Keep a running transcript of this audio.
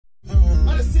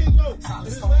In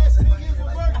his last 10 years of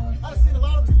work, I've seen a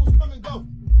lot of people come and go.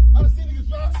 I've seen niggas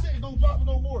drop shit and don't drop it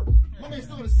no more. My man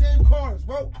still got the same cars,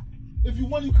 bro. If you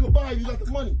want, you could buy if you got the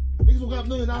money. Niggas don't got $1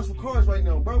 million for cars right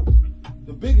now, bro.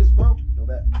 The biggest, bro. No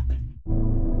bet.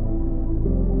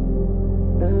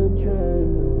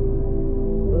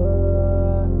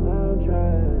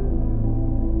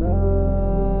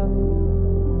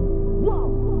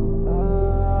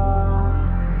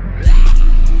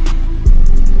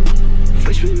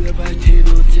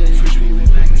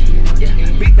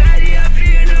 Big body up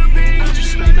here, no pain. I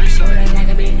just smack my shoulder like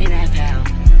I'm in NFL.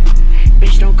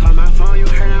 Bitch, don't call my phone, you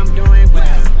heard I'm doing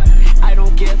well. I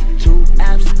don't give two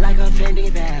F's like a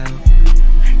Fendi bell.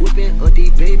 Whipping up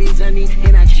these babies underneath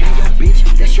and I change your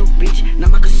bitch. That's your bitch, not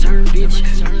my concern, bitch.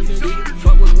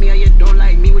 Fuck with me or you don't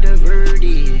like me with a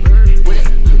verdict.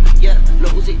 Yeah,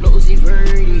 Lil Uzi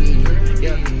Vert.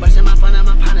 Yeah, bustin' my fun and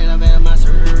my pocket, I'm at my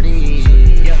 30.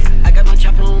 Yeah, I got my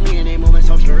chopper on me and they moving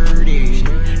so sturdy.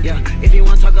 Yeah, if you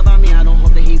wanna talk about me, I don't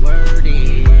hope that he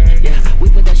wordy. Yeah, we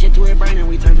put that shit to a brain and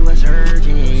we turn to a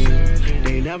surgeon.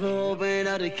 They never opened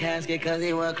up the casket cause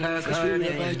they were clear curtain.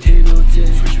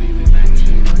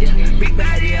 Yeah, big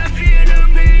body up here, no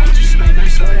pain. I just smack my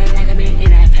shoulder like I'm in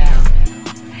NFL.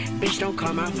 Bitch, don't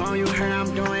call my phone, you heard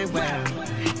I'm doing well.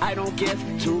 I don't give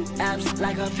two F's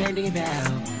like a Fendi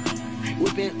bell.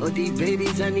 Whipping up these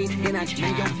babies underneath and I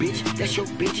change your bitch. That's your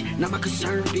bitch, not my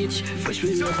concern, bitch. Fresh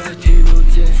we live at 10 on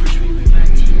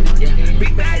 10. Yeah,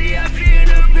 big body up here,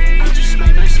 no pain. I just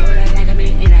smack my shoulder like I'm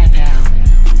in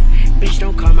NFL. Bitch,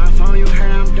 don't call my phone, you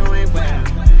heard I'm doing well.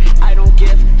 I don't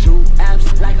give two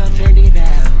F's like a Fendi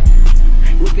bell.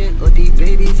 Whipping up these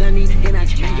babies underneath and I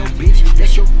change your bitch.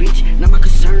 That's your bitch, not my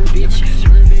concern, bitch.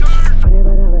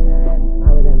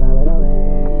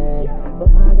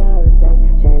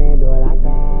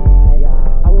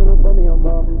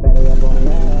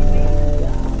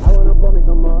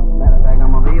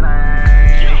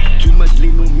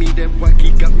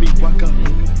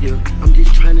 I'm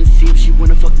just trying to see if she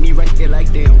wanna fuck me right there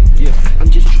like damn. Yeah, I'm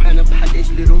just trying to pop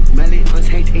this little melon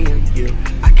untamed hand. Yeah,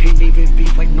 I can't even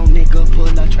beef like no nigga pull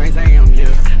up Trans Am.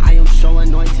 Yeah, I am so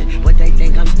anointed, but they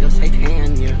think I'm still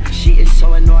Satan. Yeah, she is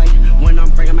so annoyed when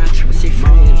I'm bringing my triple C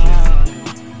friends.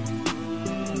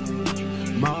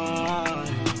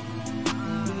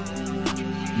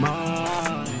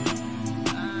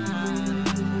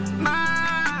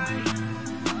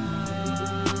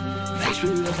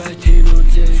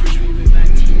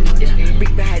 Yeah, yeah,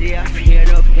 big body up here,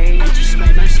 no pain. I just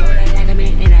smack my shoulder like I'm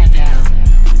in NFL.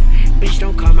 Bitch,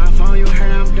 don't call my phone, you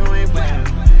heard I'm